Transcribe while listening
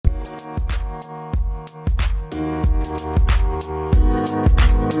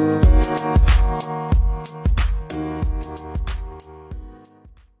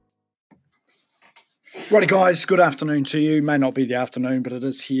Righty guys, good afternoon to you. May not be the afternoon, but it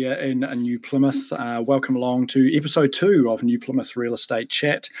is here in New Plymouth. Welcome along to episode 2 of New Plymouth Real Estate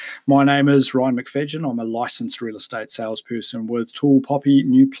Chat. My name is Ryan McFadgen. I'm a licensed real estate salesperson with Tall Poppy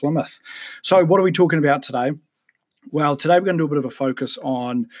New Plymouth. So what are we talking about today? Well, today we're going to do a bit of a focus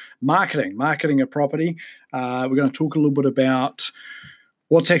on marketing a property. We're going to talk a little bit about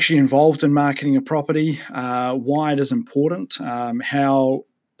what's actually involved in marketing a property, why it is important, how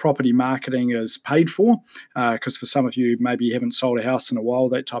property marketing is paid for, because for some of you, maybe you haven't sold a house in a while,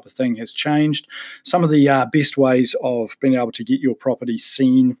 that type of thing has changed. Some of the best ways of being able to get your property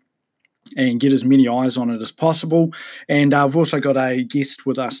seen and get as many eyes on it as possible. And I've also got a guest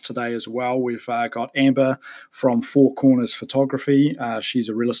with us today as well. We've got Amber from Four Corners Photography. She's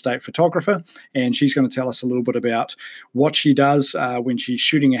a real estate photographer, and she's going to tell us a little bit about what she does when she's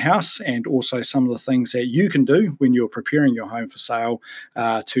shooting a house, and also some of the things that you can do when you're preparing your home for sale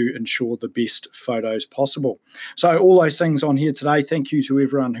to ensure the best photos possible. So all those things on here today. Thank you to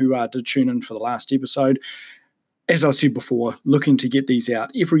everyone who did tune in for the last episode. As I said before, looking to get these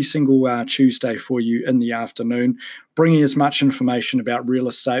out every single Tuesday for you in the afternoon, bringing as much information about real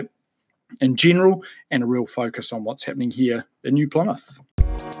estate in general and a real focus on what's happening here in New Plymouth.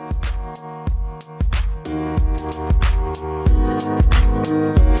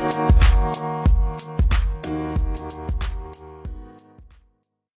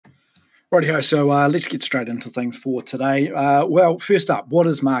 Rightio, so let's get straight into things for today. Well, first up, what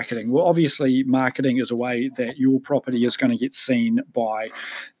is marketing? Well, obviously, marketing is a way that your property is going to get seen by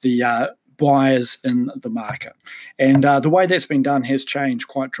the buyers in the market. And the way that's been done has changed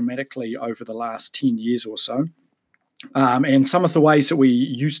quite dramatically over the last 10 years or so. And some of the ways that we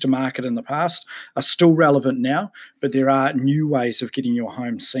used to market in the past are still relevant now, but there are new ways of getting your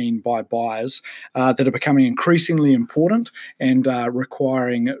home seen by buyers that are becoming increasingly important and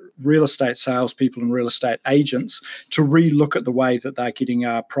requiring real estate salespeople and real estate agents to re-look at the way that they're getting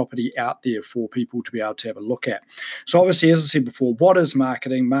property out there for people to be able to have a look at. So obviously, as I said before, what is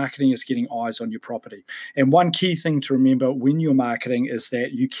marketing? Marketing is getting eyes on your property. And one key thing to remember when you're marketing is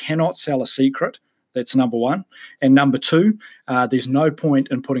that you cannot sell a secret. That's number one. And number two, there's no point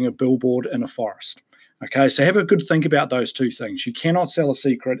in putting a billboard in a forest. Okay, so have a good think about those two things. You cannot sell a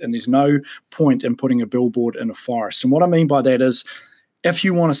secret, and there's no point in putting a billboard in a forest. And what I mean by that is, if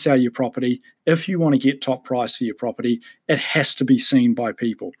you want to sell your property, if you want to get top price for your property, it has to be seen by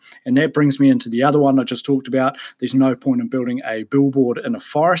people. And that brings me into the other one I just talked about. There's no point in building a billboard in a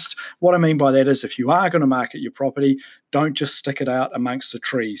forest. What I mean by that is, if you are going to market your property, don't just stick it out amongst the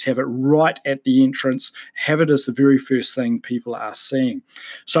trees. Have it right at the entrance. Have it as the very first thing people are seeing.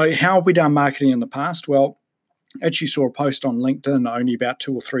 So how have we done marketing in the past? Well, I actually saw a post on LinkedIn only about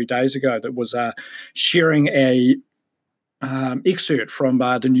 2 or 3 days ago that was sharing a excerpt from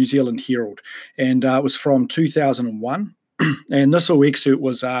the New Zealand Herald, and it was from 2001. And this little excerpt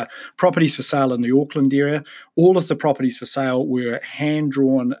was properties for sale in the Auckland area. All of the properties for sale were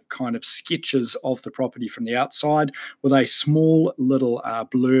hand-drawn kind of sketches of the property from the outside with a small little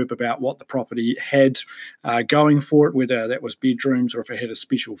blurb about what the property had going for it, whether that was bedrooms or if it had a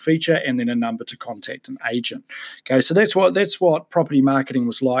special feature, and then a number to contact an agent. Okay, so that's what property marketing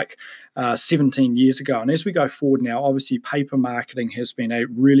was like 17 years ago. And as we go forward now, obviously paper marketing has been a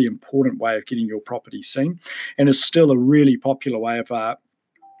really important way of getting your property seen, and is still a really popular way of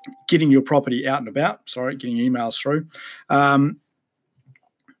getting your property out and about, getting emails through.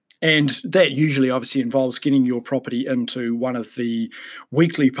 And that usually obviously involves getting your property into one of the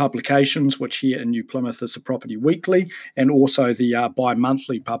weekly publications, which here in New Plymouth is the Property Weekly, and also the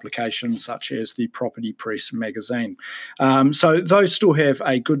bi-monthly publications such as the Property Press magazine. So those still have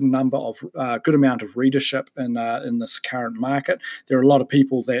a good amount of readership in this current market. There are a lot of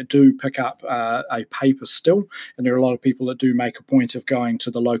people that do pick up a paper still, and there are a lot of people that do make a point of going to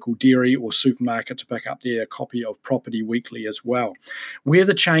the local dairy or supermarket to pick up their copy of Property Weekly as well. Where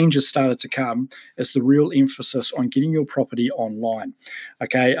the change has started to come is the real emphasis on getting your property online.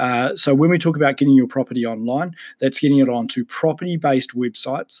 Okay, so when we talk about getting your property online, that's getting it onto property-based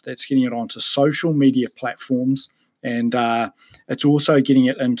websites, that's getting it onto social media platforms, and it's also getting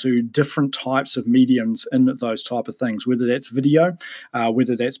it into different types of mediums in those type of things, whether that's video,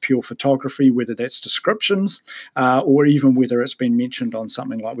 whether that's pure photography, whether that's descriptions, or even whether it's been mentioned on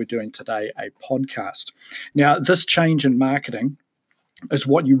something like we're doing today, a podcast. Now, this change in marketing is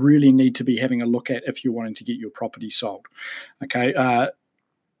what you really need to be having a look at if you're wanting to get your property sold. Okay,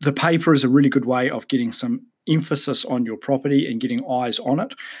 the paper is a really good way of getting some emphasis on your property and getting eyes on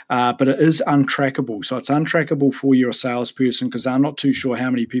it, but it is untrackable. So it's untrackable for your salesperson because they're not too sure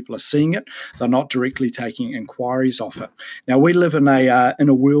how many people are seeing it. They're not directly taking inquiries off it. Now, we live in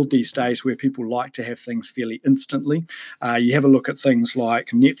a world these days where people like to have things fairly instantly. You have a look at things like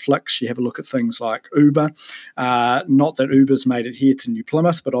Netflix. You have a look at things like Uber. Not that Uber's made it here to New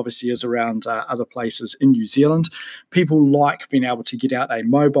Plymouth, but obviously is around other places in New Zealand. People like being able to get out a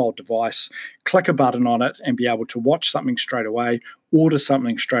mobile device, click a button on it, and be able to watch something straight away, order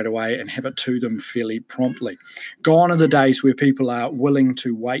something straight away, and have it to them fairly promptly. Gone are the days where people are willing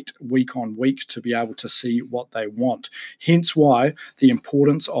to wait week on week to be able to see what they want. Hence why the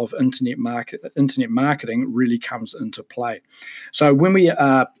importance of internet marketing really comes into play. So when we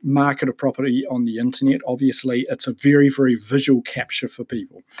market a property on the internet, obviously it's a very, very visual capture for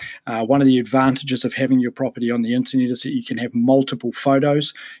people. One of the advantages of having your property on the internet is that you can have multiple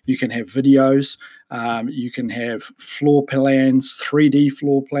photos, you can have videos, you can have floor plans, 3D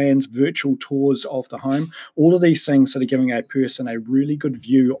floor plans, virtual tours of the home, all of these things that are giving a person a really good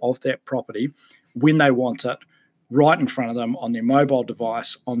view of that property when they want it, right in front of them on their mobile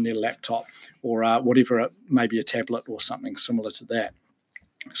device, on their laptop, or whatever it may be, a tablet or something similar to that.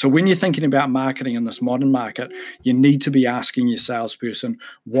 So when you're thinking about marketing in this modern market, you need to be asking your salesperson,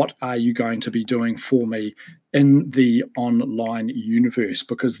 what are you going to be doing for me in the online universe?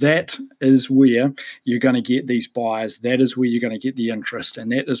 Because that is where you're going to get these buyers. That is where you're going to get the interest.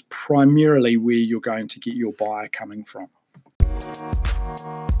 And that is primarily where you're going to get your buyer coming from.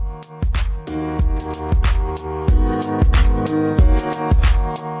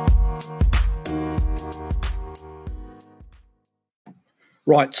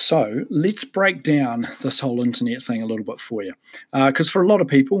 Right, so let's break down this whole internet thing a little bit for you. Because for a lot of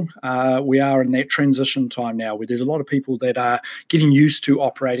people, we are in that transition time now where there's a lot of people that are getting used to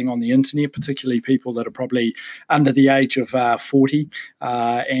operating on the internet, particularly people that are probably under the age of 40.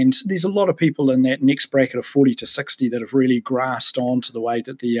 And there's a lot of people in that next bracket of 40 to 60 that have really grasped on to the way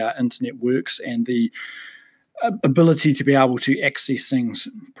that the internet works and the ability to be able to access things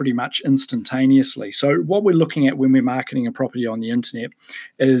pretty much instantaneously. So what we're looking at when we're marketing a property on the internet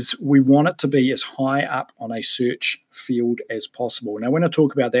is we want it to be as high up on a search field as possible. Now, when I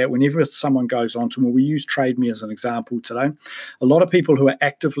talk about that, whenever someone goes on to, well, we use Trade Me as an example today, a lot of people who are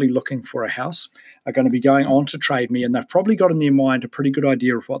actively looking for a house are going to be going on to Trade Me, and they've probably got in their mind a pretty good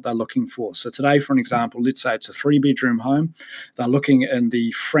idea of what they're looking for. So today, for an example, let's say it's a 3-bedroom home. They're looking in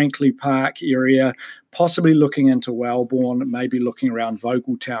the Frankley Park area, possibly looking into Wellbourne, maybe looking around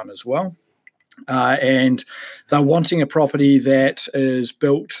Vogeltown as well. And they're wanting a property that is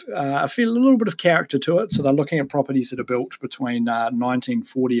built, a little bit of character to it. So they're looking at properties that are built between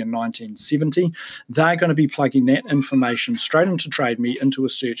 1940 and 1970. They're going to be plugging that information straight into Trade Me, into a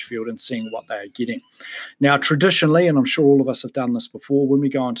search field, and seeing what they are getting. Now, traditionally, and I'm sure all of us have done this before, when we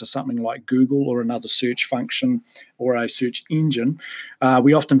go into something like Google or another search function or a search engine,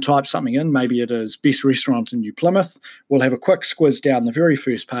 we often type something in. Maybe it is best restaurant in New Plymouth. We'll have a quick squiz down the very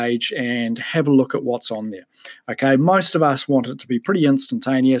first page and have a look at what's on there. Okay, most of us want it to be pretty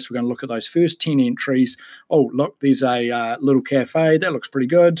instantaneous. We're going to look at those first 10 entries. Oh, look, there's a little cafe. That looks pretty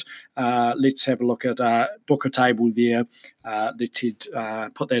good. Let's have a look at book a table there. Let's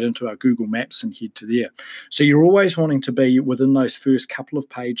put that into our Google Maps and head to there. So you're always wanting to be within those first couple of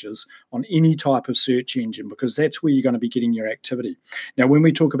pages on any type of search engine, because that's where you're going to be getting your activity. Now, when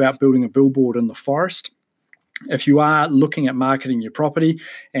we talk about building a billboard in the forest, if you are looking at marketing your property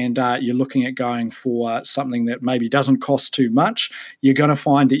and you're looking at going for something that maybe doesn't cost too much, you're going to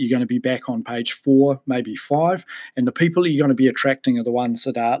find that you're going to be back on page 4, maybe 5. And the people that you're going to be attracting are the ones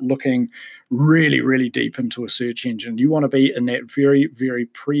that are looking really, really deep into a search engine. You want to be in that very, very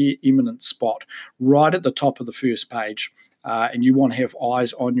preeminent spot right at the top of the first page. And you want to have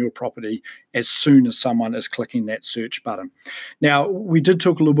eyes on your property as soon as someone is clicking that search button. Now, we did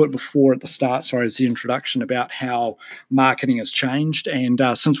talk a little bit before at the start, as the introduction, about how marketing has changed. And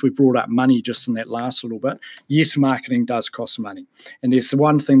since we brought up money just in that last little bit, yes, marketing does cost money. And there's the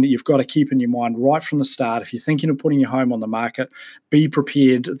one thing that you've got to keep in your mind right from the start. If you're thinking of putting your home on the market, be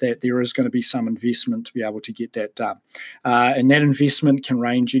prepared that there is going to be some investment to be able to get that done. And that investment can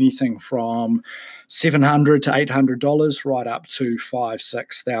range anything from $700 to $800 right up to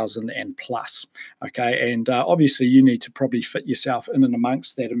 $5,000, $6,000 and plus. Okay, and obviously you need to probably fit yourself in and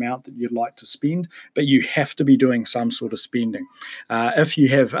amongst that amount that you'd like to spend, but you have to be doing some sort of spending. If you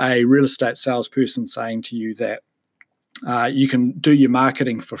have a real estate salesperson saying to you that You can do your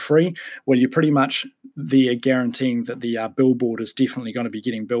marketing for free. Well, you're pretty much there guaranteeing that the billboard is definitely going to be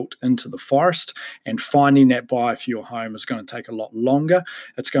getting built into the forest, and finding that buyer for your home is going to take a lot longer.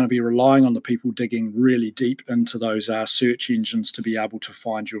 It's going to be relying on the people digging really deep into those search engines to be able to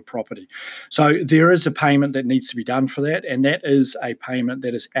find your property. So there is a payment that needs to be done for that, and that is a payment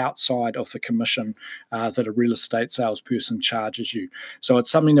that is outside of the commission that a real estate salesperson charges you. So it's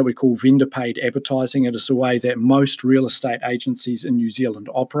something that we call vendor paid advertising. It is the way that most real estate agencies in New Zealand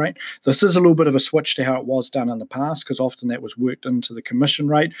operate. This is a little bit of a switch to how it was done in the past, because often that was worked into the commission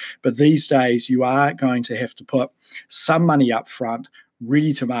rate. But these days, you are going to have to put some money up front,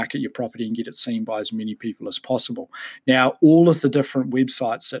 ready to market your property and get it seen by as many people as possible. Now, all of the different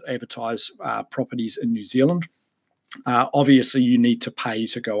websites that advertise properties in New Zealand, obviously you need to pay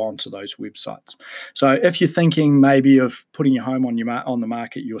to go onto those websites. So if you're thinking maybe of putting your home on the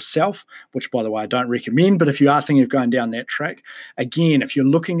market yourself, which by the way I don't recommend, but if you are thinking of going down that track, again, if you're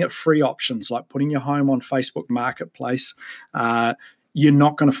looking at free options like putting your home on Facebook Marketplace, you're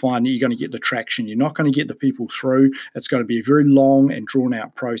not going to find that you're going to get the traction. You're not going to get the people through. It's going to be a very long and drawn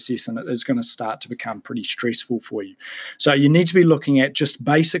out process, and it is going to start to become pretty stressful for you. So you need to be looking at just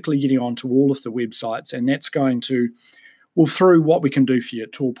basically getting onto all of the websites, and that's going to, well, through what we can do for you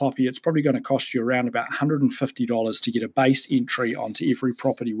at Tall Poppy, it's probably going to cost you around about $150 to get a base entry onto every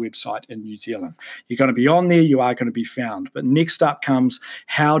property website in New Zealand. You're going to be on there, you are going to be found. But next up comes,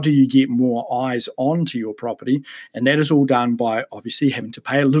 how do you get more eyes onto your property? And that is all done by obviously having to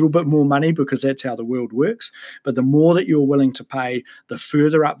pay a little bit more money, because that's how the world works. But the more that you're willing to pay, the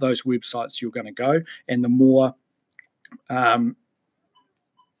further up those websites you're going to go, and the more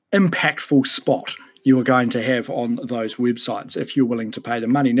impactful spot you are going to have on those websites if you're willing to pay the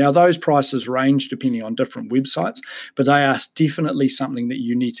money. Now, those prices range depending on different websites, but they are definitely something that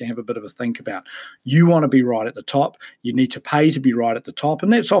you need to have a bit of a think about. You want to be right at the top. You need to pay to be right at the top,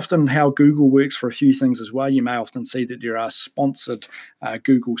 and that's often how Google works for a few things as well. You may often see that there are sponsored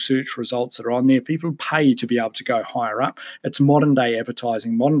Google search results that are on there. People pay to be able to go higher up. It's modern day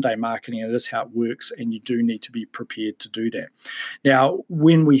advertising, modern day marketing, and it is how it works, and you do need to be prepared to do that. Now,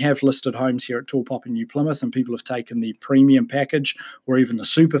 when we have listed homes here at Tall Poppy New Plymouth, and people have taken the premium package or even the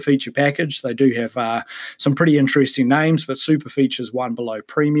super feature package, they do have some pretty interesting names, but super feature is one below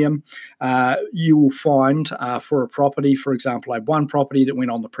premium. You will find for a property, for example, I had one property that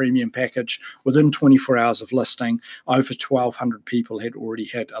went on the premium package. Within 24 hours of listing, over 1,200 people had already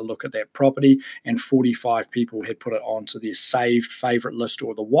had a look at that property, and 45 people had put it onto their saved favorite list,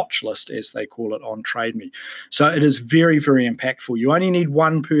 or the watch list as they call it on Trade Me. So it is very, very impactful. You only need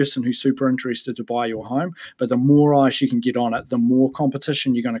one person who's super interested to buy your home, but the more eyes you can get on it, the more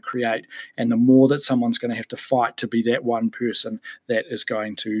competition you're going to create, and the more that someone's going to have to fight to be that one person that is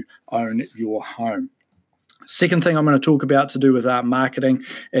going to own your home. Second thing I'm going to talk about to do with marketing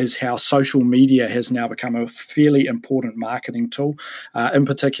is how social media has now become a fairly important marketing tool, in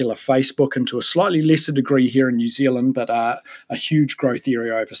particular Facebook, and to a slightly lesser degree here in New Zealand, but a huge growth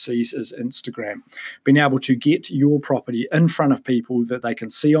area overseas is Instagram. Being able to get your property in front of people that they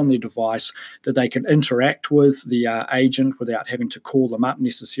can see on their device, that they can interact with the agent without having to call them up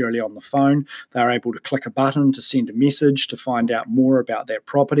necessarily on the phone. They're able to click a button to send a message to find out more about that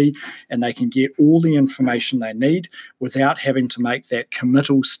property, and they can get all the information they need without having to make that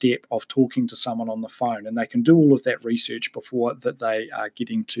committal step of talking to someone on the phone. And they can do all of that research before that they are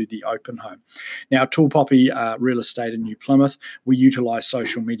getting to the open home. Now, Tall Poppy Real Estate in New Plymouth, we utilize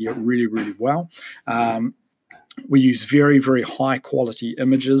social media really, really well. We use very, very high quality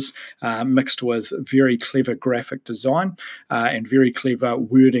images mixed with very clever graphic design and very clever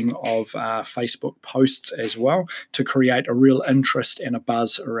wording of Facebook posts as well to create a real interest and a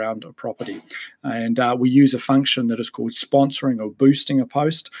buzz around a property. And we use a function that is called sponsoring or boosting a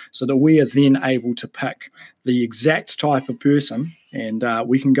post, so that we are then able to pick the exact type of person, and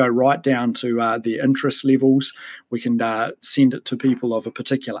we can go right down to the interest levels. We can send it to people of a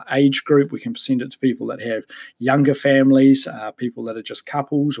particular age group. We can send it to people that have younger families, people that are just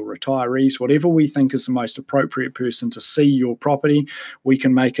couples or retirees, whatever we think is the most appropriate person to see your property. We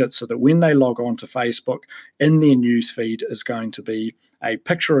can make it so that when they log on to Facebook, in their newsfeed is going to be a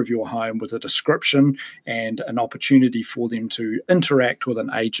picture of your home with a description and an opportunity for them to interact with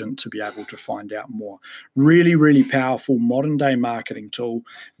an agent to be able to find out more. Really, really powerful modern day marketing tool,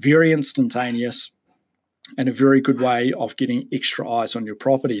 very instantaneous. and a very good way of getting extra eyes on your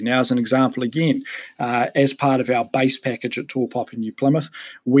property. Now, as an example, again, as part of our base package at Tall Poppy New Plymouth,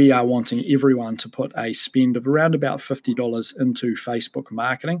 we are wanting everyone to put a spend of around about $50 into Facebook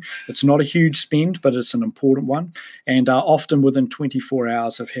marketing. It's not a huge spend, but it's an important one. And often within 24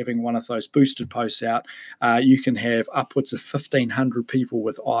 hours of having one of those boosted posts out, you can have upwards of 1,500 people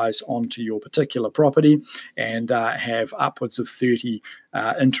with eyes onto your particular property and have upwards of 30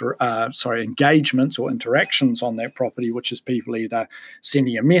 engagements or interactions on that property, which is people either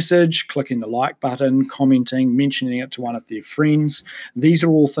sending a message, clicking the like button, commenting, mentioning it to one of their friends. These are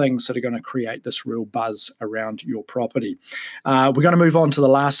all things that are going to create this real buzz around your property. We're going to move on to the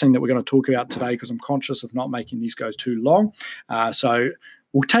last thing that we're going to talk about today, because I'm conscious of not making these go too long. So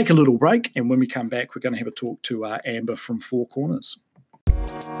we'll take a little break, and when we come back, we're going to have a talk to Amber from Four Corners.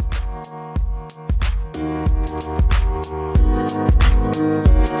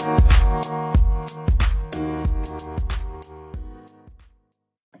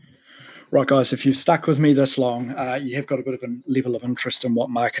 Right, guys, if you've stuck with me this long, you have got a bit of a level of interest in what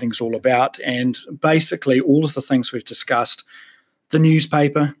marketing is all about. And basically all of the things we've discussed, the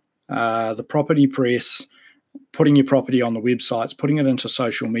newspaper, the property press, putting your property on the websites, putting it into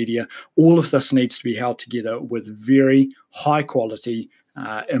social media, all of this needs to be held together with very high quality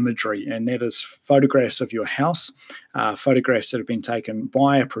imagery, and that is photographs of your house, photographs that have been taken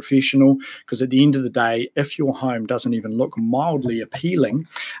by a professional, because at the end of the day, if your home doesn't even look mildly appealing,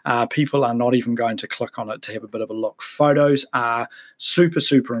 people are not even going to click on it to have a bit of a look. Photos are super,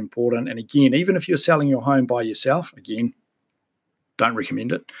 super important, and again, even if you're selling your home by yourself, again, don't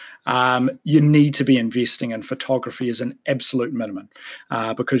recommend it. You need to be investing in photography as an absolute minimum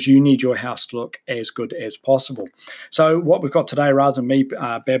because you need your house to look as good as possible. So what we've got today, rather than me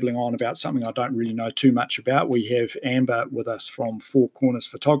babbling on about something I don't really know too much about, we have Amber with us from Four Corners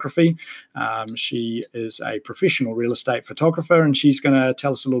Photography. She is a professional real estate photographer, and she's going to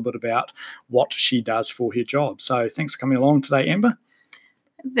tell us a little bit about what she does for her job. So thanks for coming along today, Amber.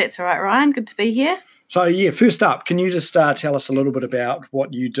 That's all right, Ryan. Good to be here. So, yeah, first up, can you just tell us a little bit about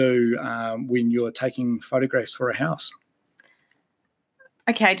what you do when you're taking photographs for a house?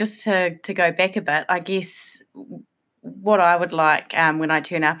 Okay, just to go back a bit, I guess what I would like when I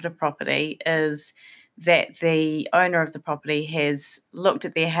turn up at a property is that the owner of the property has looked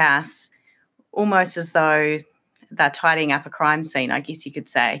at their house almost as though they're tidying up a crime scene, I guess you could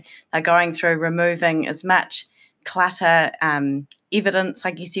say. They're going through removing as much clutter, evidence,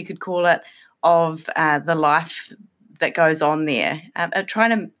 I guess you could call it, of the life that goes on there. Trying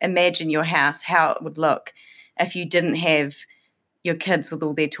to imagine your house, how it would look if you didn't have your kids with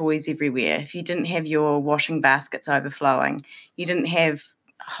all their toys everywhere, if you didn't have your washing baskets overflowing, you didn't have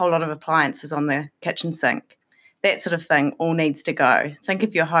a whole lot of appliances on the kitchen sink. That sort of thing all needs to go. Think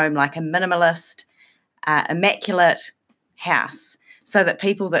of your home like a minimalist, immaculate house, so that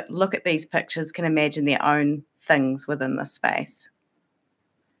people that look at these pictures can imagine their own things within this space.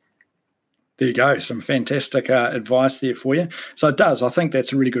 There you go. Some fantastic advice there for you. So it does. I think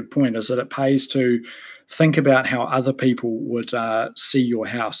that's a really good point, is that it pays to think about how other people would see your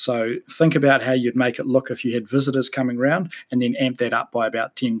house. So think about how you'd make it look if you had visitors coming around, and then amp that up by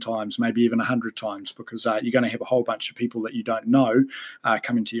about 10 times, maybe even 100 times, because you're going to have a whole bunch of people that you don't know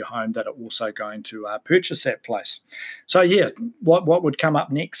coming to your home that are also going to purchase that place. So yeah, what would come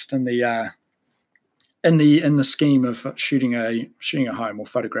up next in the scheme of shooting a home or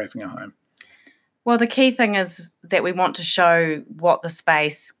photographing a home? Well, the key thing is that we want to show what the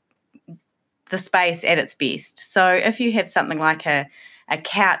space at its best. So if you have something like a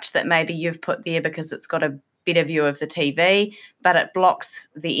couch that maybe you've put there because it's got a better view of the TV, but it blocks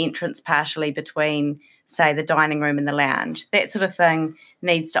the entrance partially between, say, the dining room and the lounge, that sort of thing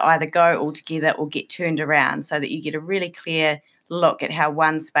needs to either go altogether or get turned around so that you get a really clear look at how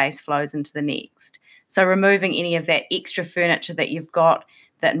one space flows into the next. So removing any of that extra furniture that you've got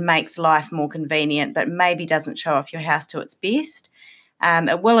that makes life more convenient but maybe doesn't show off your house to its best.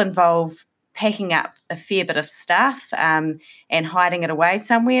 It will involve packing up a fair bit of stuff and hiding it away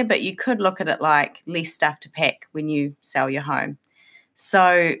somewhere, but you could look at it like less stuff to pack when you sell your home.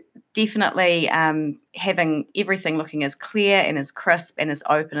 So definitely having everything looking as clear and as crisp and as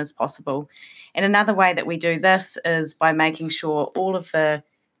open as possible. And another way that we do this is by making sure all of the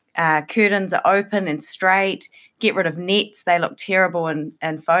curtains are open and straight, get rid of nets, they look terrible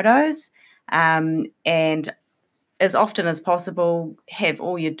in photos, and as often as possible have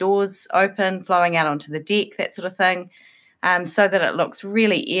all your doors open, flowing out onto the deck, that sort of thing, so that it looks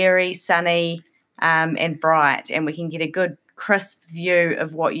really airy, sunny, and bright, and we can get a good crisp view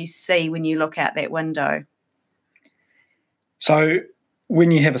of what you see when you look out that window. So when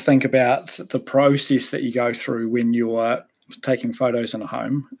you have a think about the process that you go through when you're taking photos in a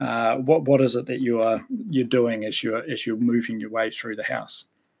home, what is it that you're doing as you're moving your way through the house?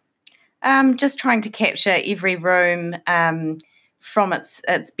 Just trying to capture every room from its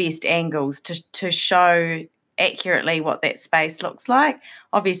best angles to show accurately what that space looks like.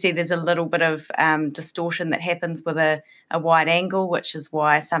 Obviously, there's a little bit of distortion that happens with a wide angle, which is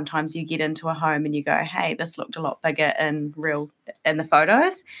why sometimes you get into a home and you go, hey, this looked a lot bigger in the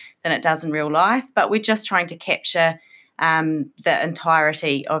photos than it does in real life. But we're just trying to capture the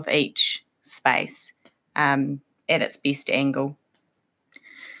entirety of each space at its best angle.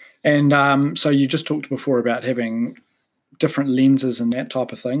 And so you just talked before about having different lenses and that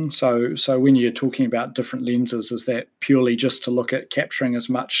type of thing. So when you're talking about different lenses, is that purely just to look at capturing as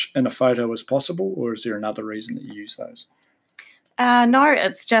much in a photo as possible, or is there another reason that you use those? No,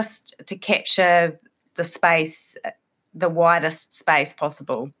 it's just to capture the space, the widest space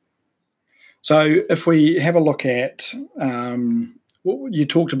possible. So if we have a look at, you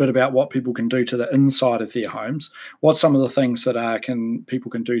talked a bit about what people can do to the inside of their homes. What's some of the things that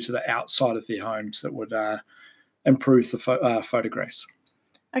people can do to the outside of their homes that would improve the photographs?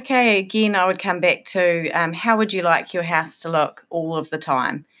 Okay, again, I would come back to how would you like your house to look all of the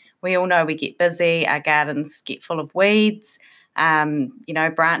time? We all know we get busy, our gardens get full of weeds,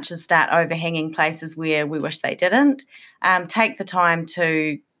 branches start overhanging places where we wish they didn't. Take the time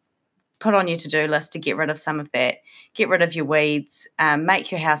to put on your to-do list to get rid of some of that, get rid of your weeds, make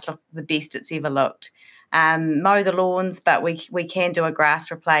your house look the best it's ever looked. Mow the lawns, but we can do a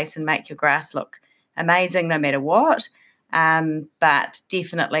grass replace and make your grass look amazing no matter what, but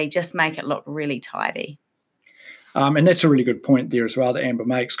definitely just make it look really tidy. And that's a really good point there as well that Amber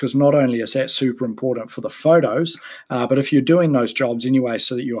makes, because not only is that super important for the photos, but if you're doing those jobs anyway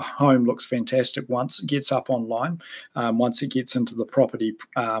so that your home looks fantastic once it gets up online, once it gets into the property,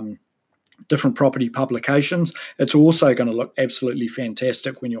 different property publications, it's also going to look absolutely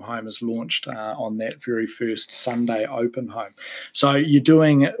fantastic when your home is launched on that very first Sunday open home. So you're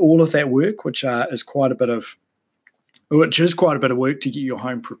doing all of that work, which is quite a bit of work to get your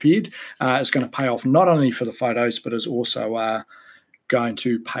home prepared. It's going to pay off not only for the photos, but is also going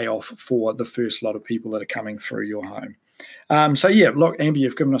to pay off for the first lot of people that are coming through your home. Look, Amber,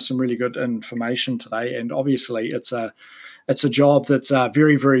 you've given us some really good information today, and obviously it's a job that's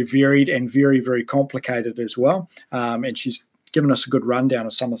very, very varied and very, very complicated as well. And she's given us a good rundown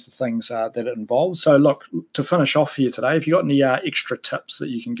of some of the things that it involves. So, look, to finish off here today, have you got any extra tips that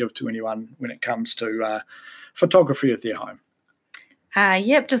you can give to anyone when it comes to photography of their home?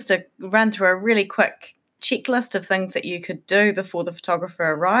 Just to run through a really quick checklist of things that you could do before the photographer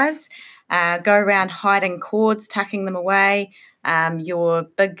arrives. Go around hiding cords, tucking them away, your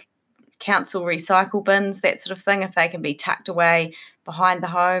big council recycle bins, that sort of thing. If they can be tucked away behind the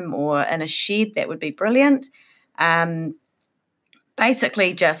home or in a shed, that would be brilliant.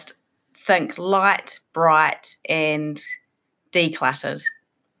 Basically, just think light, bright, and decluttered.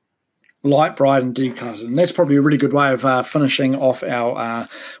 Light, bright, and decluttered. And that's probably a really good way of finishing off our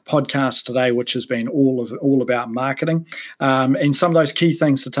podcast today, which has been all about marketing. And some of those key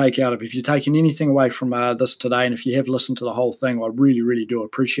things to take out of, if you're taking anything away from this today, and if you have listened to the whole thing, I really, really do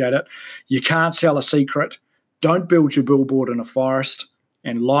appreciate it. You can't sell a secret. Don't build your billboard in a forest.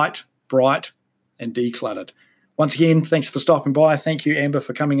 And light, bright, and decluttered. Once again, thanks for stopping by. Thank you, Amber,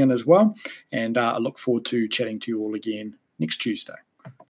 for coming in as well. And I look forward to chatting to you all again next Tuesday.